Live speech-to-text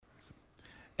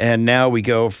And now we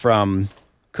go from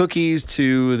cookies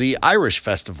to the Irish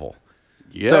Festival.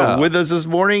 Yeah. So with us this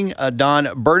morning, Don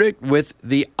Burdick with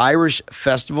the Irish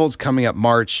Festival. It's coming up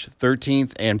March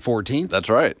 13th and 14th. That's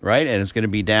right. Right? And it's going to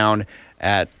be down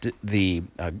at the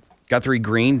Guthrie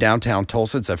Green, downtown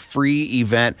Tulsa. It's a free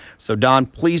event. So, Don,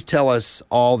 please tell us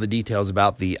all the details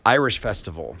about the Irish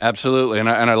Festival. Absolutely. And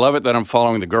I love it that I'm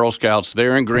following the Girl Scouts.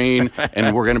 They're in green,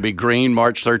 and we're going to be green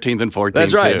March 13th and 14th,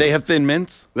 That's right. too. They have Thin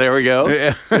Mints. There we go.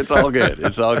 It's all good.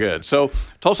 It's all good. So,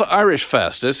 Tulsa Irish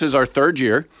Fest. This is our third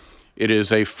year. It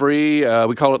is a free,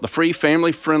 we call it the free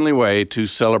family-friendly way to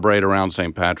celebrate around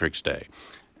St. Patrick's Day.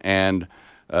 And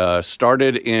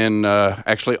started in,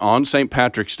 actually on St.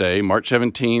 Patrick's Day, March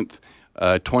 17th,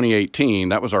 2018.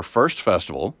 That was our first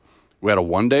festival. We had a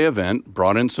one-day event,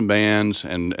 brought in some bands,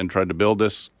 and tried to build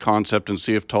this concept and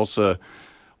see if Tulsa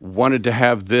wanted to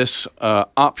have this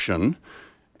option.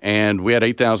 And we had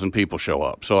 8,000 people show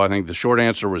up. So I think the short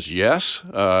answer was yes.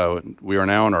 We are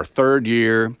now in our third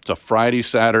year. It's a Friday,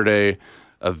 Saturday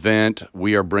event.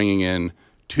 We are bringing in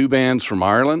 2 bands from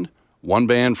Ireland, 1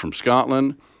 band from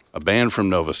Scotland, a band from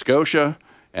Nova Scotia,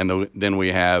 and then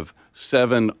we have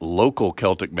 7 local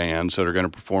Celtic bands that are going to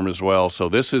perform as well. So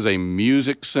this is a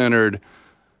music-centered,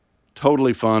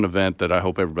 totally fun event that I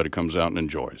hope everybody comes out and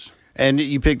enjoys. And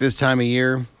you picked this time of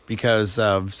year because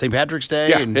of St. Patrick's Day?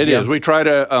 Yeah, it is. We try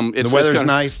to... the weather's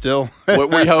nice still.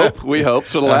 We hope. We hope.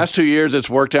 So the last 2 years, it's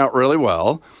worked out really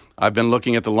well. I've been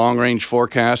looking at the long-range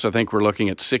forecast. I think we're looking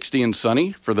at 60 and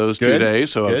sunny for those 2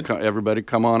 days. So everybody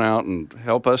come on out and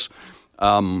help us.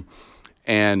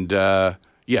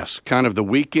 Yes, kind of the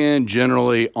weekend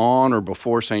generally on or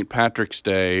before St. Patrick's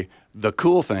Day. The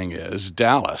cool thing is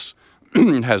Dallas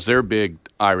has their big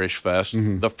Irish Fest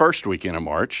the first weekend of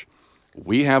March.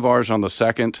 We have ours on the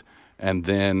 2nd, and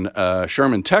then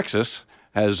Sherman, Texas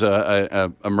has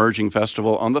a emerging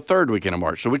festival on the 3rd weekend of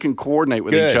March. So we can coordinate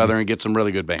with each other and get some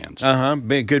really good bands.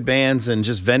 Big, good bands and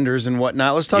just vendors and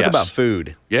whatnot. Let's talk about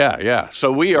food. Yeah.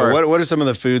 So we are... What are some of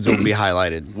the foods that will be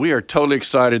highlighted? We are totally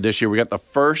excited this year. We got the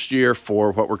first year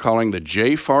for what we're calling the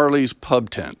J. Farley's Pub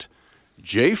Tent.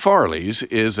 J. Farley's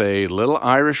is a little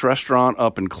Irish restaurant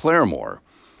up in Claremore.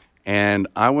 And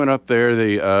I went up there,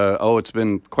 it's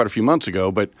been quite a few months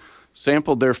ago, but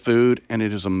sampled their food, and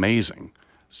it is amazing.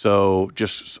 So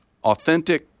just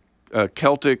authentic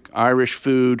Celtic Irish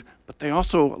food, but they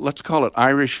also, let's call it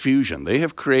Irish fusion. They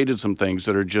have created some things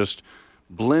that are just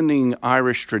blending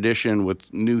Irish tradition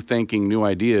with new thinking, new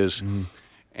ideas.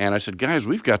 And I said, guys,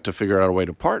 we've got to figure out a way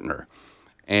to partner.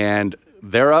 And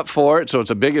they're up for it, so it's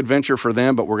a big adventure for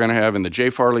them, but we're going to have in the J.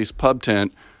 Farley's Pub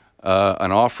Tent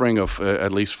an offering of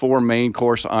at least 4 main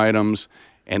course items.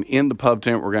 And in the pub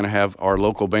tent, we're going to have our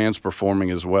local bands performing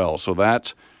as well. So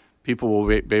that's... people will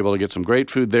be able to get some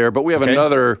great food there. But we have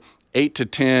another 8 to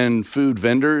 10 food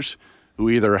vendors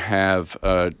who either have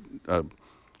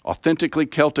authentically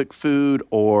Celtic food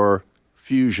or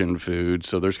fusion food.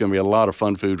 So there's going to be a lot of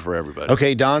fun food for everybody.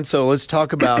 Okay, Don, so let's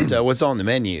talk about what's on the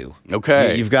menu.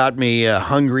 Okay. You've got me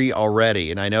hungry already,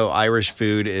 and I know Irish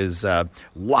food is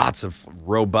lots of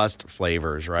robust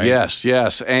flavors, right?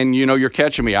 Yes. And, you're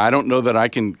catching me. I don't know that I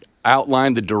can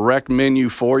outline the direct menu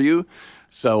for you.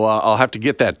 So I'll have to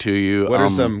get that to you. What are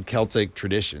some Celtic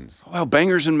traditions? Well,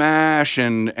 bangers and mash,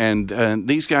 and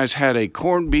these guys had a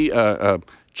corned beef,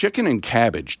 chicken and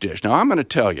cabbage dish. Now, I'm going to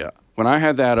tell you, when I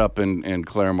had that up in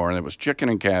Claremore, and it was chicken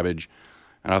and cabbage,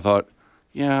 and I thought,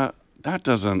 that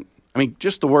doesn't,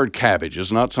 just the word cabbage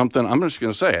is not something, I'm just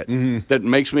going to say it, that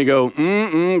makes me go,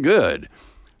 good.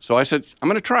 So I said, I'm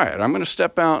going to try it. I'm going to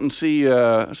step out and see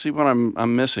what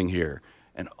I'm missing here.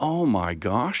 And oh my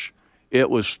gosh, it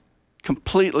was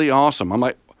completely awesome. I'm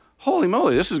like, holy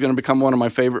moly, this is going to become one of my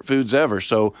favorite foods ever.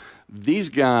 So these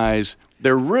guys,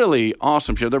 they're really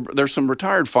awesome. There's some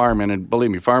retired firemen, and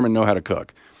believe me, firemen know how to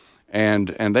cook. And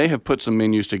they have put some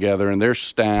menus together, and their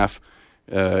staff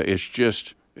is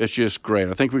just great.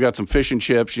 I think we got some fish and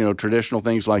chips, traditional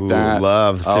things like that.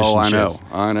 Love the fish and chips.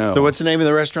 I know. So what's the name of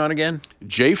the restaurant again?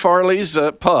 J. Farley's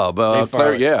Pub. J.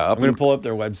 Farley. I'm going to pull up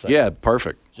their website. Yeah,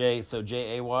 perfect.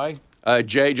 J-A-Y?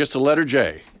 J, just the letter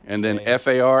J, and then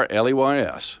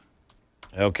Farleys.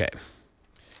 Okay.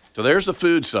 So there's the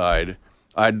food side.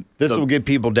 This will get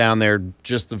people down there,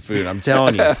 just the food. I'm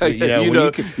telling you.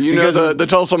 The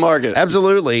Tulsa market.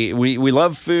 Absolutely. We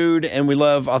love food, and we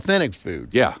love authentic food.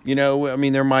 Yeah.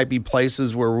 There might be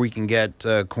places where we can get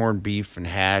corned beef and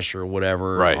hash or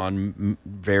whatever on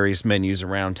various menus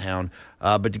around town.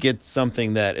 But to get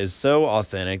something that is so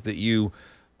authentic that you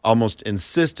almost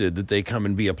insisted that they come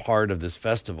and be a part of this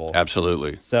festival.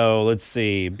 Absolutely. So let's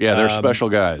see. Yeah, they're special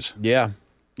guys. Yeah.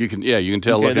 You can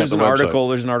tell. Okay, looking there's at the an website. article.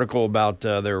 There's an article about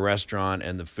their restaurant,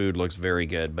 and the food looks very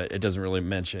good, but it doesn't really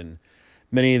mention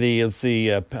many of the. Let's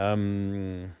see.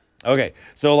 Okay,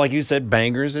 so like you said,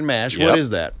 bangers and mash. Yep. What is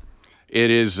that?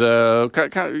 It is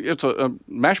it's a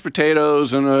mashed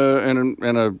potatoes and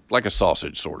a like a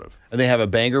sausage sort of. And they have a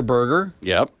banger burger.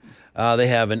 Yep. They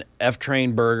have an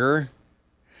F-Train burger.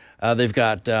 They've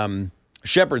got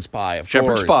shepherd's pie, of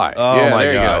Shepherd's course. pie. Oh yeah, my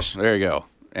there gosh. You go. There you go.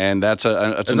 And that's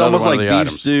It's another almost one like of the beef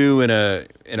items. stew in a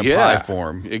pie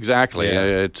form. Exactly.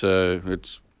 Yeah. It's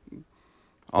awesome.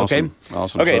 Okay.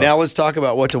 Awesome. Okay, stuff. now let's talk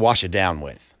about what to wash it down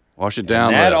with. Wash it down.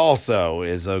 And that with. Also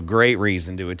is a great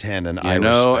reason to attend an Irish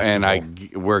And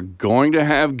festival. we're going to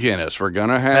have Guinness. We're going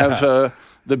to have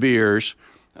the beers.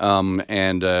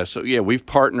 So we've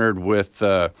partnered with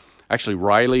actually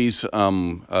Riley's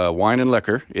Wine and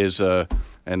Liquor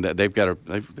and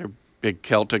they're big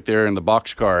Celtic there in the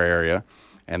Boxcar area,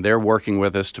 and they're working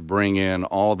with us to bring in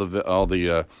all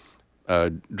the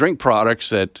drink products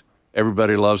that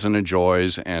everybody loves and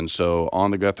enjoys. And so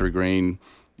on the Guthrie Green,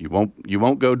 you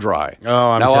won't go dry. Oh,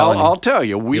 I'll tell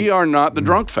you, we are not the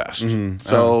drunk fest.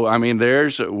 So I mean,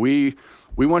 we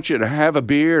want you to have a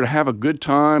beer, to have a good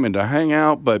time, and to hang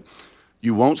out. But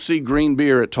you won't see green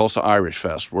beer at Tulsa Irish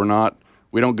Fest.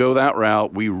 We don't go that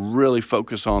route. We really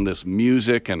focus on this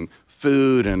music and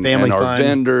food and our fun.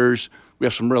 vendors. We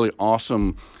have some really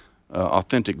awesome,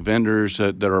 authentic vendors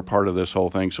that are a part of this whole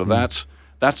thing. So that's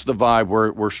the vibe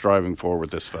we're striving for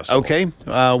with this festival. Okay,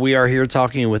 we are here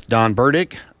talking with Don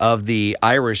Burdick of the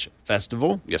Irish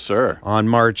Festival. Yes, sir. On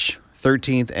March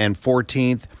 13th and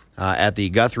 14th at the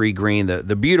Guthrie Green,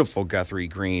 the beautiful Guthrie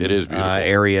Green It is beautiful.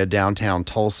 Area downtown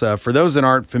Tulsa. For those that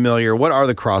aren't familiar, what are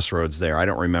the crossroads there? I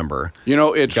don't remember.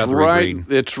 It's Guthrie right. Green.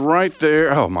 It's right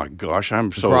there. Oh my gosh,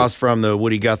 I'm so Across from the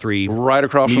Woody Guthrie right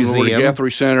across Museum. from the Woody Guthrie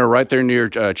Center, right there near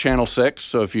Channel 6.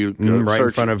 So if you go right in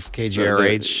search front of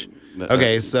KGRH.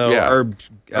 Okay,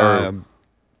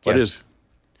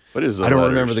 what is the I don't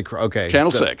letters? remember okay.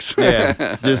 Channel 6.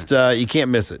 Yeah, just you can't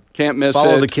miss it. Can't miss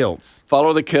Follow it. the kilts.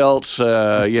 Follow the kilts.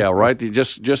 Right.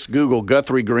 Just Google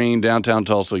Guthrie Green downtown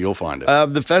Tulsa. You'll find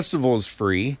it. The festival is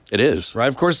free. It is. Right.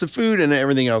 Of course, the food and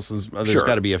everything else is. There's Sure.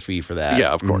 got to be a fee for that.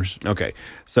 Yeah, of course. Okay.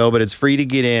 So, but it's free to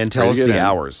get in. Tell us the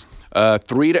hours.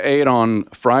 3 to 8 on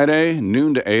Friday,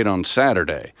 noon to 8 on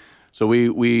Saturday. So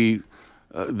we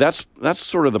that's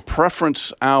sort of the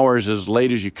preference hours as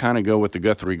late as you kind of go with the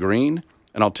Guthrie Green.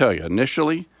 And I'll tell you,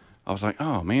 initially, I was like,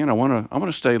 oh man, I want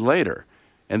to stay later.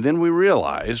 And then we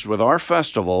realized with our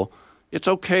festival, it's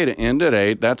okay to end at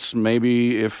 8. That's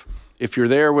maybe if you're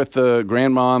there with the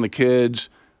grandma and the kids,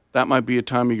 that might be a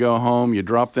time you go home, you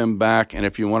drop them back, and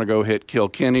if you want to go hit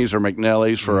Kilkenny's or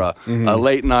McNelly's for a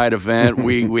late night event,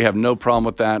 we have no problem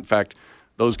with that. In fact,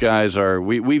 those guys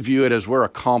we view it as we're a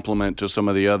complement to some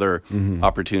of the other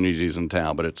opportunities in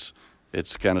town, but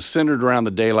it's kind of centered around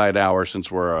the daylight hour since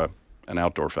we're an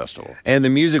outdoor festival. And the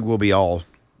music will be the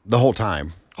whole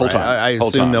time. Whole right? time. I Whole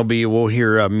assume time. we'll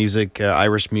hear music,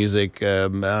 Irish music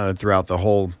throughout the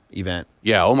whole event.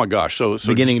 Yeah. Oh my gosh. So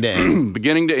Beginning to end.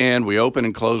 Beginning to end. We open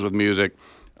and close with music.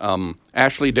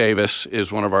 Ashley Davis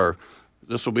is one of our.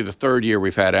 This will be the third year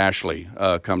we've had Ashley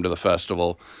come to the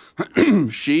festival.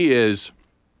 She is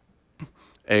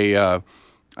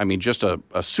just a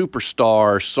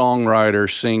superstar songwriter,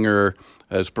 singer.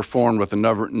 Has performed with a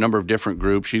number of different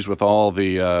groups. She's with all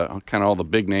the all the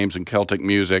big names in Celtic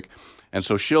music, and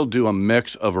so she'll do a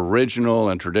mix of original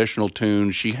and traditional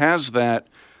tunes. She has that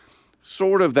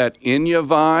sort of that Enya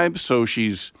vibe. So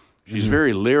she's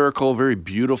very lyrical, very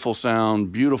beautiful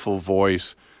sound, beautiful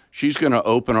voice. She's going to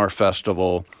open our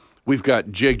festival. We've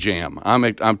got Jig Jam.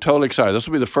 I'm totally excited. This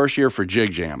will be the first year for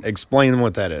Jig Jam. Explain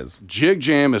what that is. Jig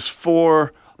Jam is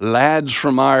 4 lads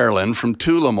from Ireland, from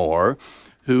Tullamore,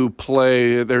 who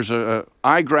play, there's a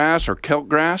eyegrass or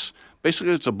Celtgrass.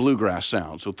 Basically, it's a bluegrass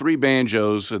sound. So 3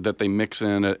 banjos that they mix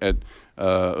in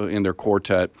in their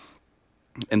quartet.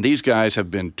 And these guys have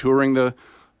been touring the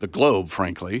globe,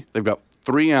 frankly. They've got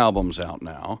 3 albums out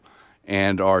now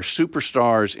and are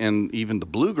superstars in even the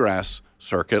bluegrass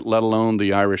circuit, let alone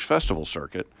the Irish festival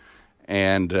circuit.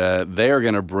 And they are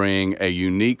going to bring a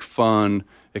unique, fun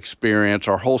experience.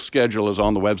 Our whole schedule is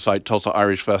on the website,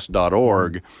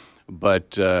 tulsairishfest.org.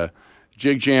 But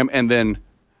Jig Jam, and then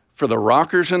for the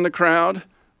rockers in the crowd,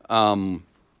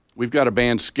 we've got a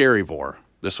band, Scaryvore.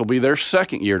 This will be their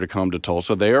second year to come to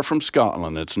Tulsa. They are from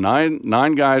Scotland. It's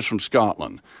nine guys from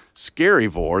Scotland.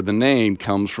 Scaryvore, the name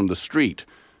comes from the street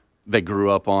they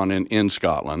grew up on in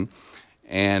Scotland.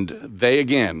 And they,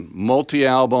 again,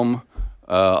 multi-album,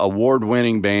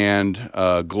 award-winning band,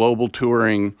 global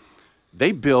touring.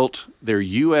 They built their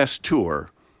U.S. tour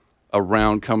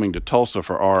around coming to Tulsa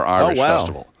for our Irish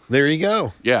Festival. There you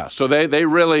go. Yeah, so they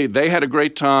had a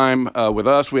great time with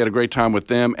us. We had a great time with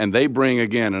them, and they bring,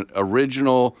 again, an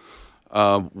original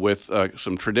with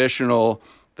some traditional.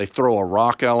 They throw a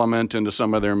rock element into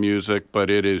some of their music, but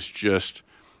it is just,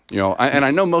 and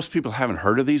I know most people haven't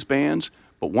heard of these bands,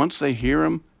 but once they hear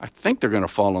them, I think they're going to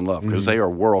fall in love because they are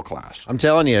world class. I'm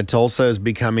telling you, Tulsa is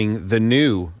becoming the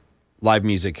new live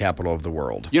music capital of the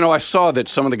world. I saw that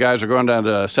some of the guys are going down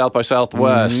to South by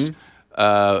Southwest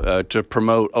to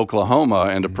promote Oklahoma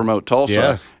and to promote Tulsa.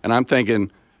 Yes. And I'm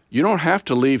thinking, you don't have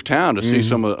to leave town to see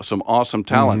some awesome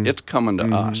talent. It's coming to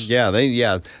us.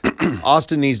 Yeah,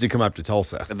 Austin needs to come up to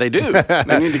Tulsa. They do.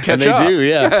 They need to catch and they up. do,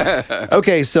 yeah.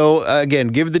 Okay, so again,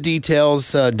 give the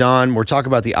details, Don. We're talking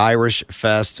about the Irish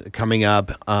Fest coming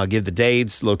up. Give the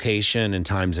dates, location, and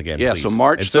times again, yeah, please. So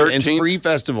March 13th. It's free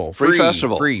festival. Free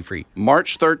festival. Free.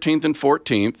 March 13th and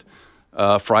 14th.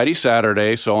 Friday,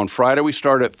 Saturday. So on Friday we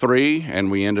start at 3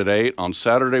 and we end at 8. On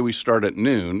Saturday we start at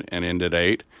noon and end at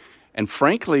 8. And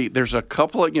frankly, there's a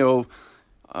couple of,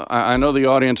 I know the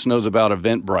audience knows about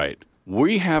Eventbrite.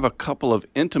 We have a couple of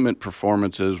intimate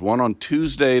performances, one on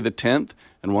Tuesday the 10th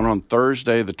and one on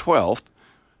Thursday the 12th,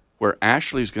 where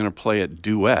Ashley's going to play a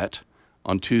duet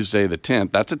on Tuesday the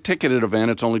 10th. That's a ticketed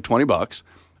event. It's only $20,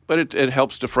 but it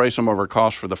helps defray some of our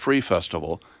costs for the free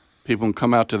festival. People can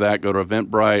come out to that, go to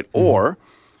Eventbrite, or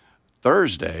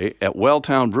Thursday at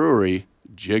Welltown Brewery,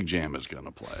 Jig Jam is going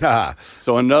to play.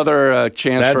 So another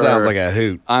chance that for... That sounds like a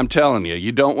hoot. I'm telling you,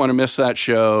 you don't want to miss that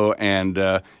show, and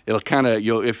it'll kind of,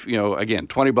 again,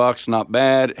 $20, not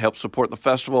bad, help support the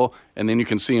festival, and then you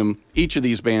can see them, each of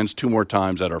these bands, 2 more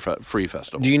times at our free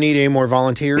festival. Do you need any more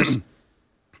volunteers?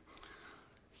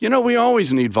 We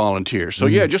always need volunteers. So,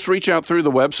 yeah, just reach out through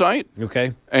the website.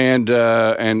 Okay. And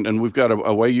we've got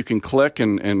a way you can click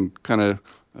and kind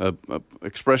of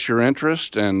express your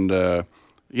interest. And,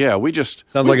 we just...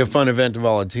 Sounds like a fun event to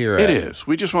volunteer at. It is.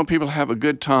 We just want people to have a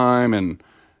good time and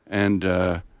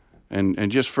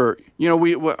just for...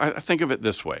 I think of it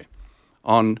this way.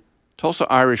 On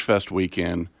Tulsa Irish Fest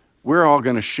weekend, we're all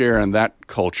going to share in that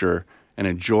culture and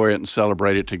enjoy it and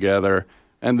celebrate it together.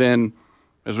 And then...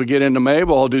 as we get into May,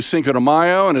 we'll do Cinco de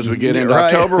Mayo, and as we get into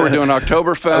October, we're doing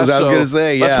Oktoberfest. I was going to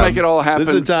say, let's make it all happen.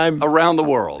 This is a time around the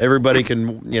world. Everybody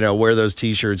can, wear those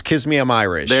T-shirts. Kiss me, I'm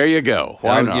Irish. There you go.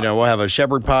 Why not? We'll have a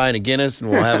shepherd pie and a Guinness, and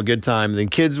we'll have a good time. Then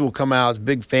kids will come out. It's a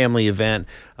big family event.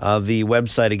 The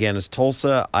website, again, is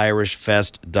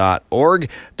tulsairishfest.org.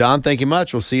 Don, thank you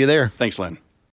much. We'll see you there. Thanks, Lynn.